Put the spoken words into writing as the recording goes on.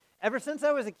Ever since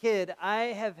I was a kid, I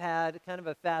have had kind of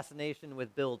a fascination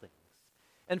with buildings.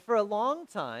 And for a long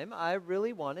time, I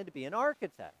really wanted to be an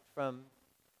architect from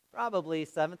probably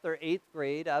seventh or eighth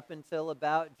grade up until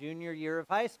about junior year of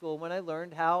high school when I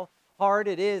learned how hard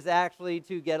it is actually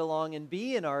to get along and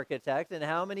be an architect and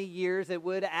how many years it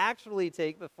would actually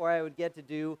take before I would get to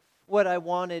do what I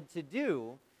wanted to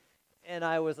do. And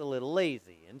I was a little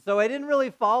lazy. And so I didn't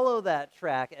really follow that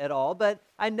track at all, but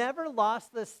I never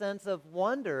lost the sense of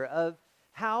wonder of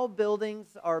how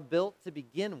buildings are built to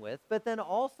begin with, but then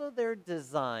also their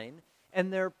design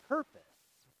and their purpose.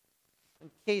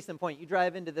 In case in point, you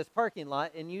drive into this parking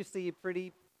lot and you see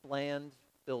pretty bland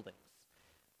buildings.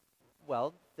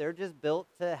 Well, they're just built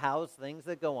to house things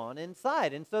that go on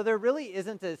inside. And so there really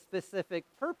isn't a specific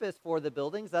purpose for the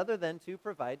buildings other than to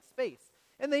provide space.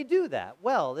 And they do that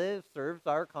well. They've served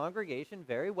our congregation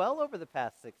very well over the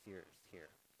past 6 years here.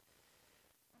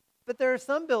 But there are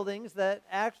some buildings that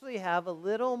actually have a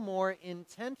little more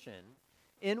intention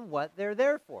in what they're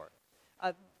there for.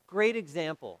 A great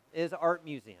example is art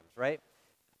museums, right?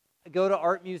 I go to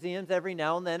art museums every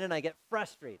now and then and I get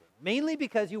frustrated, mainly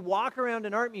because you walk around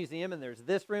an art museum and there's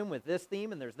this room with this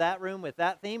theme and there's that room with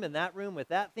that theme and that room with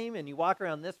that theme, and you walk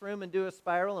around this room and do a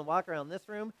spiral and walk around this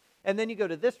room, and then you go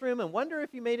to this room and wonder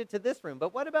if you made it to this room,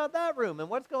 but what about that room and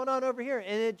what's going on over here?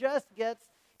 And it just gets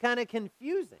kind of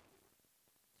confusing.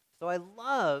 So I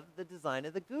love the design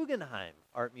of the Guggenheim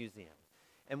Art Museum.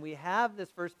 And we have this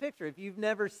first picture. If you've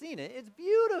never seen it, it's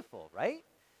beautiful, right?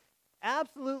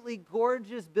 Absolutely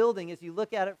gorgeous building as you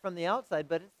look at it from the outside,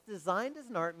 but it's designed as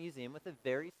an art museum with a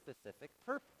very specific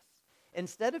purpose.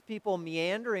 Instead of people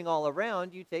meandering all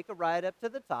around, you take a ride up to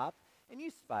the top and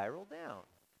you spiral down.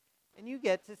 And you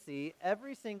get to see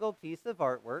every single piece of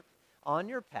artwork on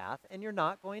your path, and you're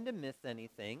not going to miss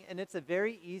anything. And it's a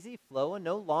very easy flow, and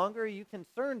no longer are you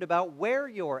concerned about where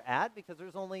you're at because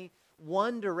there's only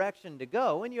one direction to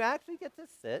go, and you actually get to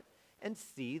sit and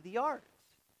see the art.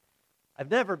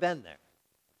 I've never been there,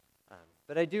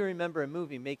 but I do remember a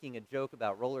movie making a joke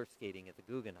about roller skating at the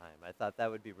Guggenheim. I thought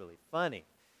that would be really funny.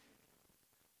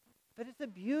 But it's a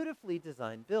beautifully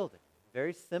designed building,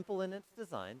 very simple in its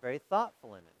design, very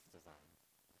thoughtful in its design.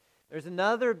 There's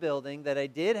another building that I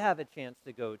did have a chance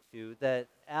to go to that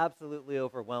absolutely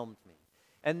overwhelmed me.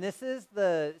 And this is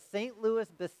the St. Louis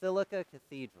Basilica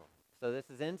Cathedral. So this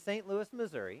is in St. Louis,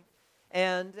 Missouri.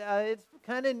 And it's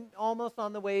kind of almost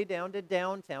on the way down to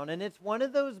downtown. And it's one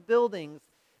of those buildings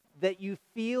that you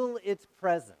feel its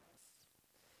presence.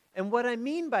 And what I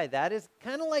mean by that is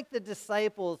kind of like the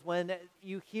disciples when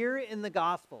you hear in the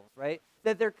Gospels, right,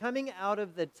 that they're coming out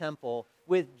of the temple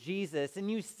with Jesus,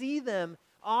 and you see them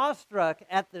awestruck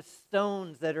at the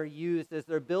stones that are used as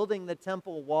they're building the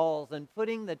temple walls and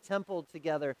putting the temple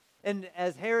together. And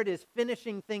as Herod is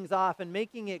finishing things off and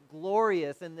making it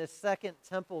glorious in this second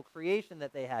temple creation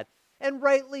that they had. And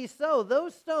rightly so.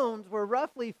 Those stones were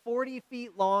roughly 40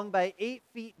 feet long by 8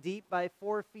 feet deep by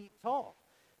 4 feet tall.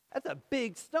 That's a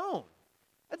big stone.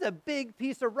 That's a big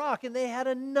piece of rock. And they had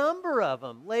a number of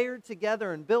them layered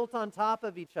together and built on top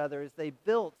of each other as they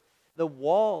built the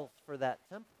walls for that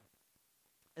temple.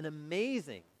 An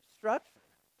amazing structure.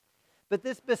 But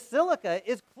this basilica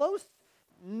is close,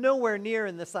 nowhere near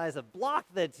in the size of block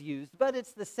that's used, but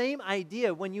it's the same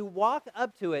idea. When you walk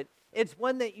up to it, it's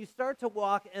one that you start to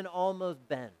walk and almost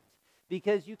bend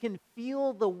because you can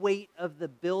feel the weight of the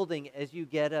building as you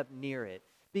get up near it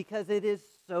because it is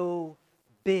so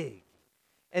big.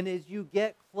 And as you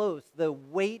get close, the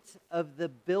weight of the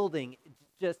building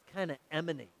just kind of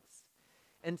emanates.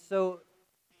 And so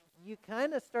you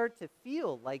kind of start to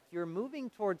feel like you're moving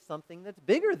towards something that's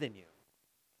bigger than you.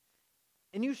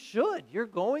 And you should. You're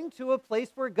going to a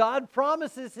place where God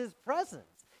promises his presence.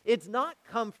 It's not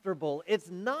comfortable.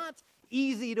 It's not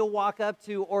easy to walk up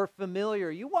to or familiar.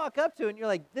 You walk up to it and you're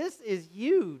like, this is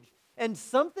huge. And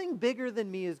something bigger than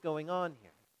me is going on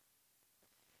here.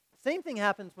 Same thing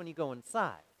happens when you go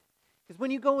inside. Because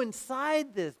when you go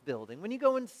inside this building, when you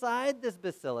go inside this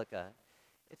basilica,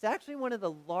 it's actually one of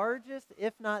the largest,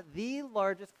 if not the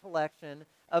largest collection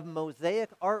of mosaic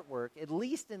artwork, at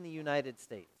least in the United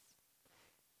States.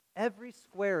 Every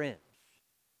square inch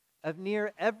of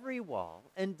near every wall,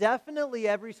 and definitely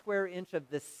every square inch of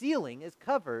the ceiling is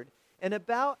covered in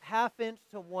about 1/2 inch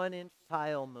to 1 inch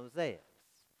tile mosaics.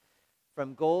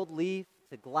 From gold leaf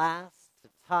to glass to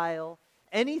tile,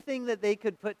 anything that they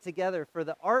could put together for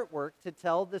the artwork to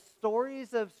tell the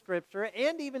stories of Scripture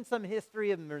and even some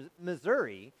history of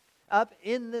Missouri up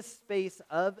in the space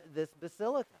of this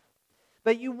basilica.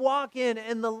 But you walk in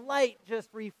and the light just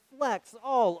reflects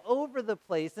all over the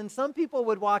place. And some people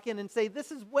would walk in and say,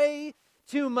 this is way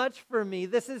too much for me.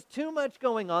 This is too much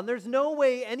going on. There's no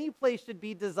way any place should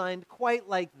be designed quite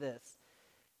like this.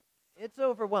 It's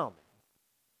overwhelming.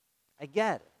 I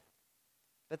get it.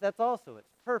 But that's also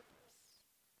its purpose.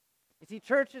 You see,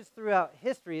 churches throughout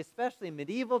history, especially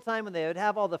medieval time when they would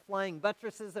have all the flying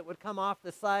buttresses that would come off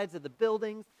the sides of the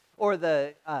buildings, or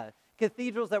the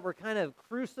cathedrals that were kind of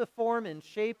cruciform in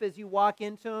shape as you walk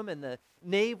into them, and the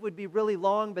nave would be really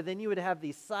long, but then you would have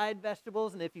these side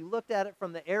vestibules, and if you looked at it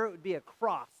from the air, it would be a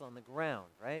cross on the ground,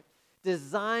 right?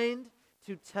 Designed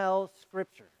to tell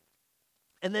Scripture.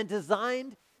 And then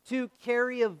designed to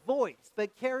carry a voice,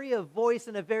 but carry a voice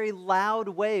in a very loud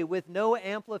way with no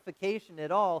amplification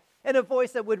at all, and a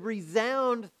voice that would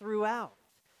resound throughout.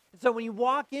 And so when you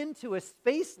walk into a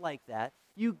space like that,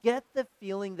 you get the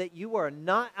feeling that you are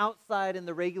not outside in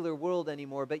the regular world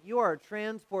anymore, but you are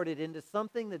transported into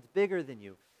something that's bigger than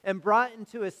you and brought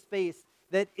into a space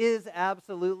that is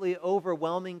absolutely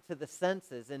overwhelming to the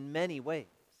senses in many ways.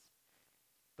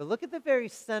 But look at the very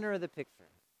center of the picture.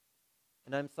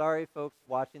 And I'm sorry, folks,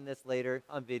 watching this later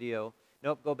on video.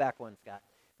 Nope, go back one, Scott.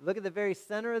 Look at the very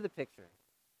center of the picture.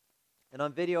 And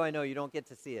on video, I know you don't get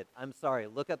to see it. I'm sorry.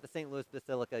 Look up the St. Louis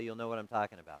Basilica. You'll know what I'm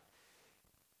talking about.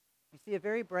 You see a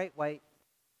very bright white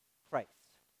Christ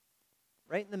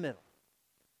right in the middle.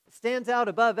 It stands out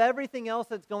above everything else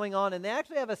that's going on. And they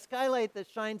actually have a skylight that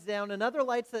shines down and other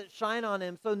lights that shine on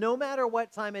him. So no matter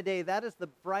what time of day, that is the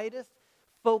brightest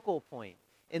focal point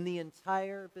in the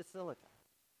entire basilica.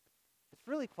 It's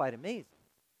really quite amazing.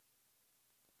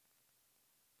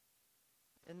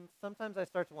 And sometimes I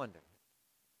start to wonder,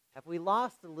 have we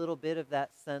lost a little bit of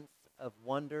that sense of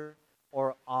wonder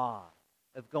or awe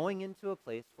of going into a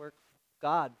place where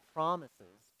God promises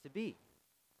to be?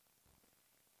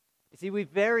 You see, we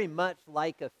very much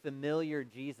like a familiar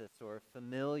Jesus or a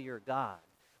familiar God,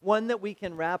 one that we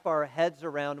can wrap our heads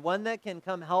around, one that can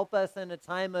come help us in a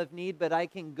time of need, but I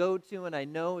can go to and I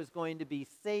know is going to be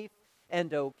safe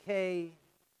and okay.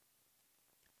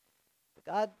 But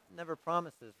God never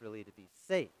promises really to be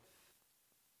safe.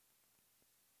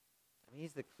 I mean,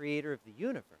 He's the creator of the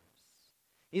universe.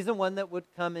 He's the one that would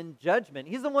come in judgment.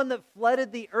 He's the one that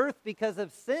flooded the earth because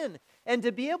of sin. And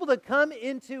to be able to come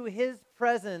into His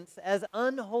presence as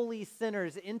unholy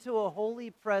sinners, into a holy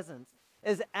presence,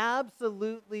 is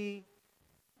absolutely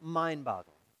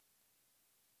mind-boggling.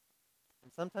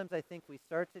 And sometimes I think we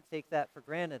start to take that for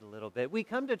granted a little bit. We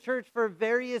come to church for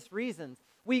various reasons.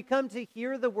 We come to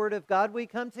hear the Word of God. We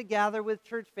come to gather with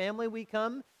church family. We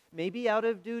come maybe out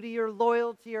of duty or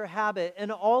loyalty or habit. And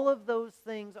all of those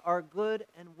things are good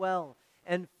and well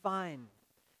and fine.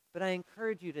 But I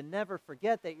encourage you to never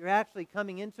forget that you're actually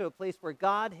coming into a place where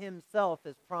God Himself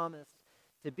has promised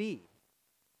to be.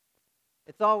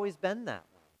 It's always been that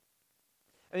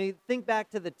way. I mean, think back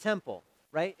to the temple,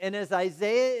 right? And as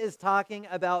Isaiah is talking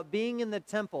about being in the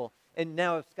temple, and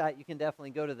now, if Scott, you can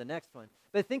definitely go to the next one.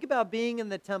 But think about being in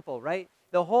the temple, right?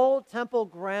 The whole temple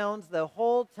grounds, the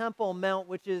whole temple mount,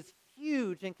 which is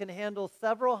huge and can handle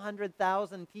several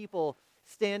 100,000 people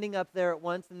standing up there at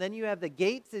once. And then you have the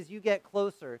gates as you get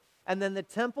closer. And then the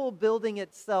temple building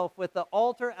itself with the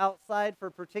altar outside for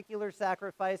particular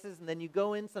sacrifices. And then you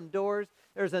go in some doors.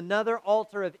 There's another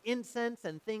altar of incense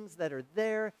and things that are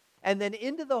there. And then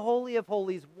into the Holy of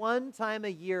Holies, one time a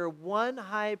year, one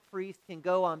high priest can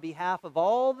go on behalf of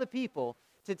all the people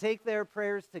to take their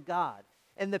prayers to God.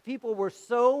 And the people were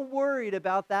so worried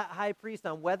about that high priest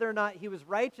on whether or not he was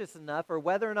righteous enough or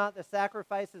whether or not the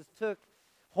sacrifices took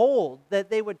hold that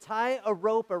they would tie a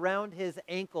rope around his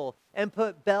ankle and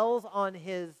put bells on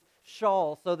his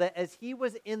shawl so that as he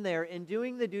was in there and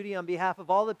doing the duty on behalf of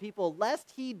all the people,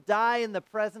 lest he die in the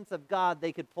presence of God,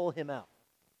 they could pull him out.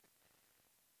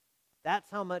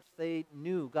 That's how much they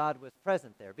knew God was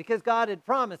present there. Because God had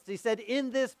promised, He said,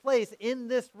 in this place, in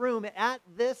this room, at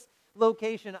this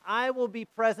location, I will be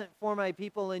present for my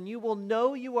people, and you will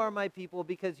know you are my people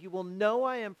because you will know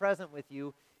I am present with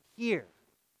you here.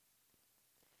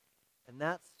 And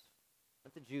that's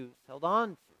what the Jews held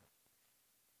on to.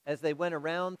 As they went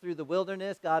around through the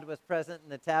wilderness, God was present in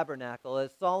the tabernacle.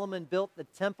 As Solomon built the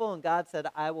temple, and God said,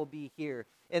 I will be here.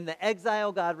 In the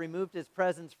exile, God removed His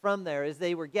presence from there. As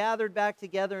they were gathered back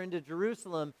together into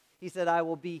Jerusalem, He said, I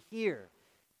will be here.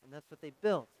 And that's what they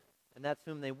built. And that's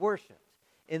whom they worshiped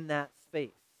in that space.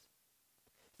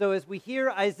 So as we hear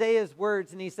Isaiah's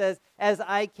words, and he says, as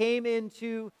I came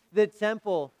into the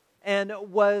temple and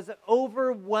was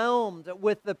overwhelmed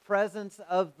with the presence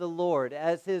of the Lord,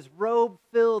 as His robe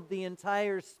filled the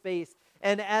entire space,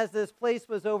 and as this place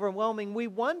was overwhelming, we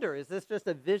wonder, is this just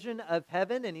a vision of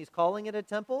heaven and He's calling it a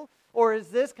temple? Or is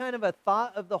this kind of a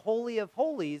thought of the Holy of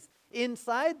Holies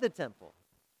inside the temple?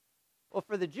 Well,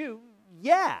 for the Jew,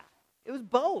 Yeah, it was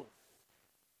both.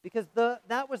 Because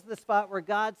that was the spot where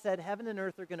God said heaven and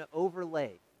earth are going to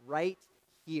overlay right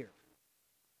here.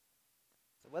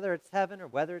 So whether it's heaven or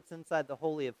whether it's inside the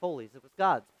Holy of Holies, it was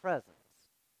God's presence.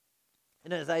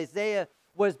 And as Isaiah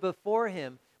was before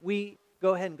him, we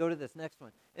go ahead and go to this next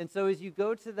one. And so as you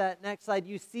go to that next slide,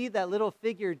 you see that little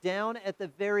figure down at the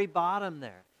very bottom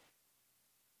there.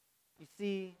 You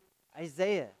see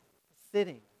Isaiah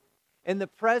sitting in the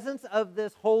presence of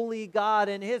this holy God.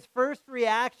 And his first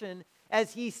reaction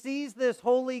as he sees this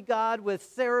holy God with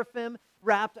seraphim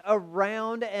wrapped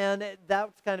around, and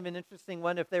that's kind of an interesting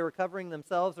one, if they were covering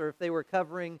themselves or if they were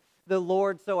covering the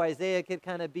Lord so Isaiah could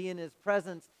kind of be in his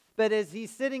presence. But as he's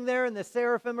sitting there and the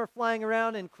seraphim are flying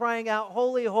around and crying out,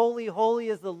 "Holy, holy, holy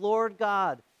is the Lord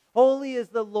God. Holy is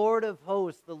the Lord of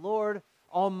hosts, the Lord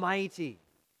Almighty."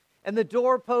 And the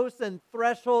doorposts and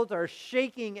thresholds are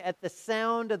shaking at the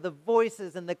sound of the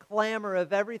voices and the clamor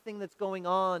of everything that's going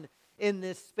on in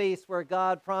this space where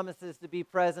God promises to be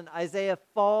present. Isaiah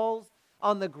falls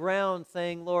on the ground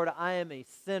saying, "Lord, I am a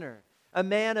sinner, a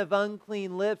man of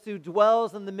unclean lips who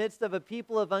dwells in the midst of a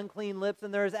people of unclean lips,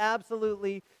 and there is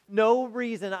absolutely no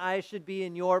reason I should be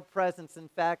in your presence. In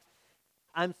fact,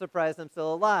 I'm surprised I'm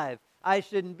still alive. I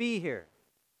shouldn't be here.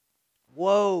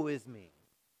 Woe is me."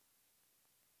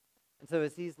 And so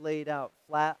as he's laid out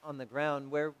flat on the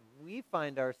ground, where we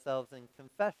find ourselves in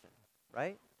confession,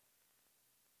 right?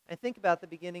 I think about the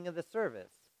beginning of the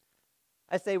service.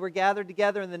 I say we're gathered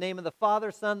together in the name of the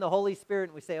Father, Son, the Holy Spirit,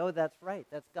 and we say, oh, that's right.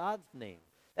 That's God's name.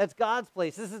 That's God's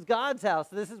place. This is God's house.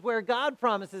 This is where God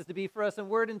promises to be for us in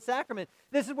word and sacrament.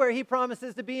 This is where he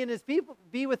promises to be in his people,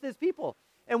 be with his people.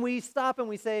 And we stop and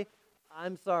we say,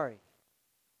 I'm sorry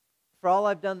for all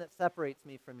I've done that separates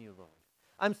me from you, Lord.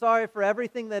 I'm sorry for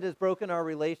everything that has broken our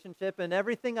relationship and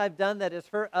everything I've done that has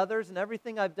hurt others and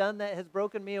everything I've done that has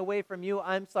broken me away from you.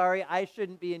 I'm sorry. I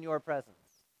shouldn't be in your presence.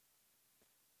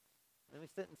 And we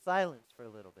sit in silence for a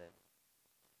little bit.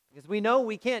 Because we know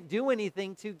we can't do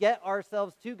anything to get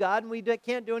ourselves to God, and we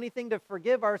can't do anything to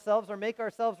forgive ourselves or make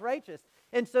ourselves righteous.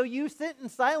 And so you sit in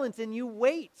silence and you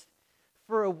wait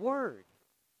for a word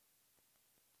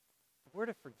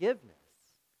of forgiveness.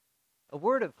 A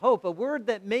word of hope, a word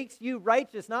that makes you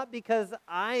righteous, not because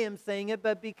I am saying it,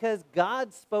 but because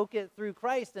God spoke it through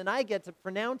Christ, and I get to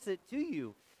pronounce it to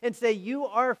you and say you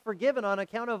are forgiven on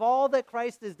account of all that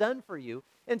Christ has done for you.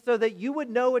 And so that you would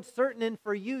know it's certain, and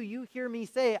for you, you hear me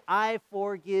say, I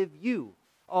forgive you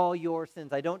all your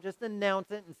sins. I don't just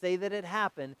announce it and say that it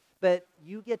happened, but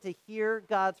you get to hear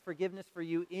God's forgiveness for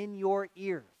you in your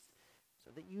ears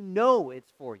so that you know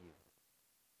it's for you,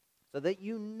 so that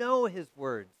you know his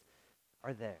words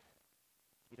are there.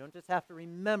 You don't just have to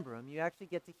remember them, you actually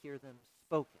get to hear them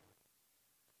spoken.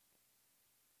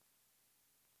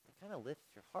 It kind of lifts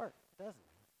your heart, doesn't it?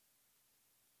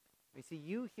 You see,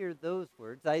 you hear those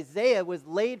words. Isaiah was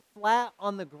laid flat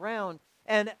on the ground,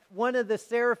 and one of the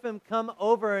seraphim come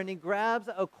over and he grabs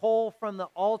a coal from the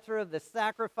altar of the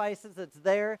sacrifices that's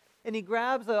there, and he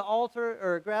grabs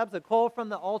grabs a coal from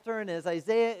the altar, and as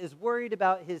Isaiah is worried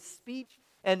about his speech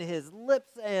and his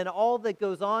lips and all that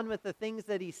goes on with the things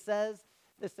that he says,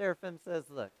 the seraphim says,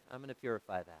 look, I'm going to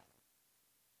purify that.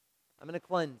 I'm going to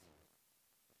cleanse you.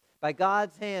 By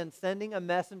God's hand, sending a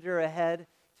messenger ahead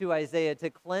to Isaiah to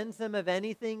cleanse him of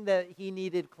anything that he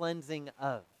needed cleansing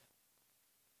of.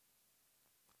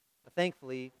 But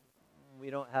thankfully,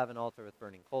 we don't have an altar with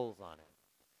burning coals on it,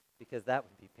 because that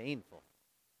would be painful.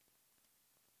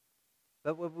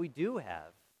 But what we do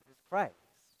have is Christ.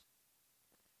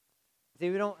 See,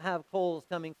 we don't have coals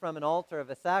coming from an altar of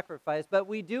a sacrifice, but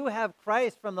we do have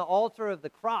Christ from the altar of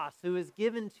the cross who is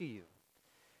given to you.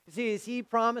 You see, as he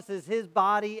promises his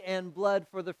body and blood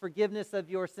for the forgiveness of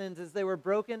your sins as they were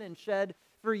broken and shed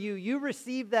for you, you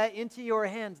receive that into your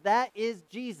hands. That is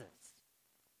Jesus,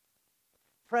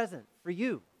 present for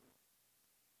you.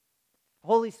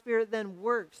 Holy Spirit then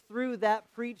works through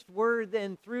that preached word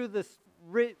and through the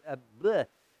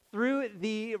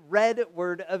read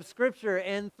word of Scripture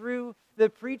and through the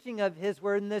preaching of his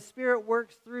word. And the Spirit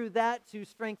works through that to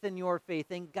strengthen your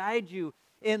faith and guide you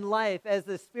in life as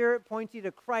the Spirit points you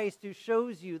to Christ who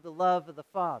shows you the love of the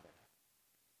Father.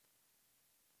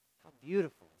 How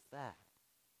beautiful is that?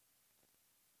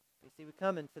 You see, we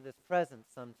come into this presence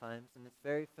sometimes, and it's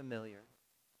very familiar,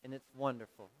 and it's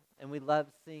wonderful, and we love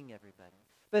seeing everybody.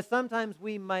 But sometimes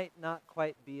we might not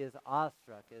quite be as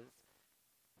awestruck as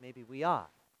maybe we ought,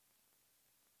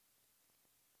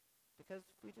 because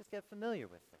we just get familiar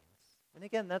with things. And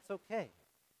again, that's okay,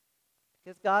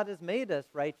 because God has made us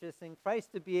righteous in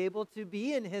Christ to be able to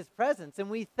be in his presence, and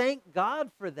we thank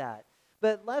God for that.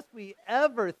 But lest we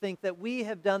ever think that we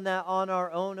have done that on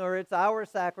our own, or it's our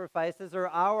sacrifices or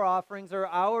our offerings or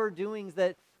our doings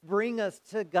that bring us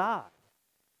to God.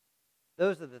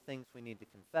 Those are the things we need to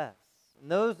confess. And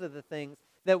those are the things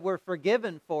that we're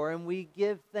forgiven for, and we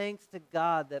give thanks to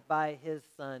God that by his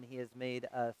Son he has made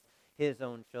us his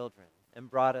own children and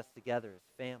brought us together as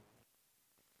family.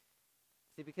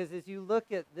 See, because as you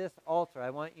look at this altar,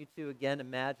 I want you to again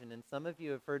imagine, and some of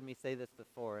you have heard me say this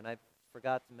before, and I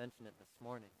forgot to mention it this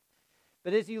morning.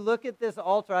 But as you look at this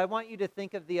altar, I want you to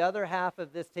think of the other half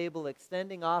of this table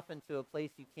extending off into a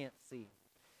place you can't see.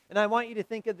 And I want you to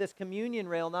think of this communion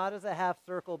rail not as a half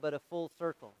circle, but a full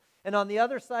circle. And on the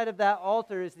other side of that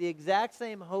altar is the exact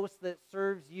same host that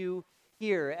serves you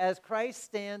here, as Christ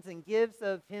stands and gives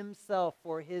of himself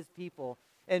for his people.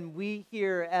 And we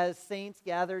here, as saints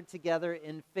gathered together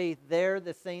in faith, there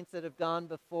the saints that have gone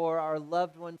before, our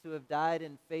loved ones who have died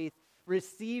in faith,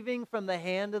 receiving from the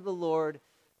hand of the Lord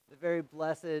the very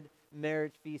blessed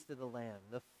marriage feast of the Lamb,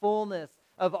 the fullness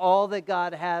of all that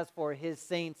God has for his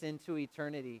saints into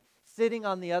eternity, sitting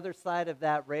on the other side of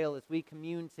that rail as we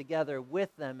commune together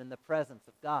with them in the presence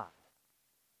of God.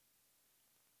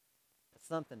 It's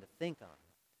something to think on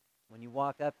when you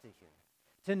walk up to here.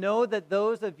 To know that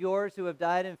those of yours who have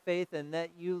died in faith and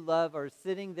that you love are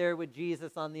sitting there with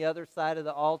Jesus on the other side of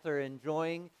the altar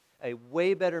enjoying a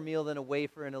way better meal than a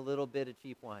wafer and a little bit of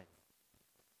cheap wine.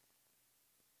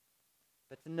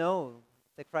 But to know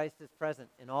that Christ is present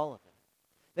in all of it.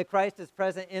 That Christ is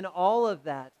present in all of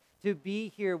that to be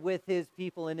here with his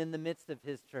people and in the midst of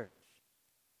his church.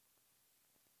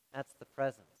 That's the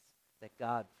presence that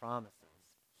God promises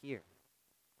here.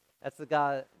 That's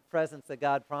the presence that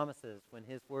God promises when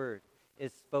his word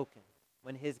is spoken,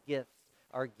 when his gifts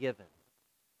are given,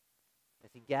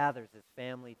 as he gathers his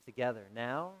family together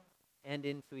now and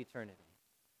into eternity.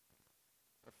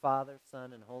 Where Father,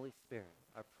 Son, and Holy Spirit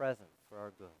are present for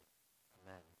our good.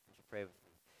 Amen. Would you pray with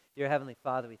me? Dear Heavenly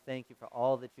Father, we thank you for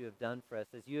all that you have done for us,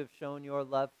 as you have shown your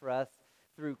love for us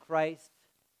through Christ,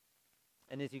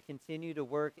 and as you continue to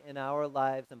work in our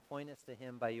lives and point us to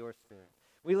him by your Spirit.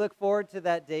 We look forward to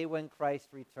that day when Christ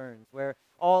returns, where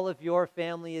all of your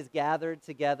family is gathered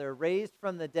together, raised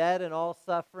from the dead and all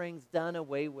sufferings done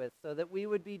away with, so that we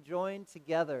would be joined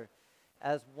together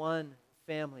as one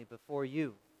family before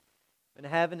you. When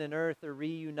heaven and earth are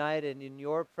reunited and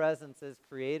your presence as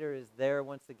creator is there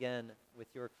once again with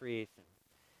your creation.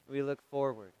 We look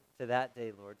forward to that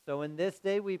day, Lord. So in this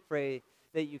day we pray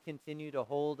that you continue to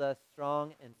hold us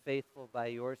strong and faithful by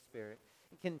your Spirit.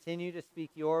 And continue to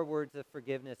speak your words of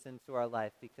forgiveness into our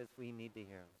life because we need to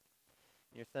hear them.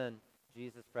 In your Son,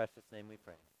 Jesus' precious name we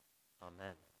pray.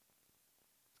 Amen.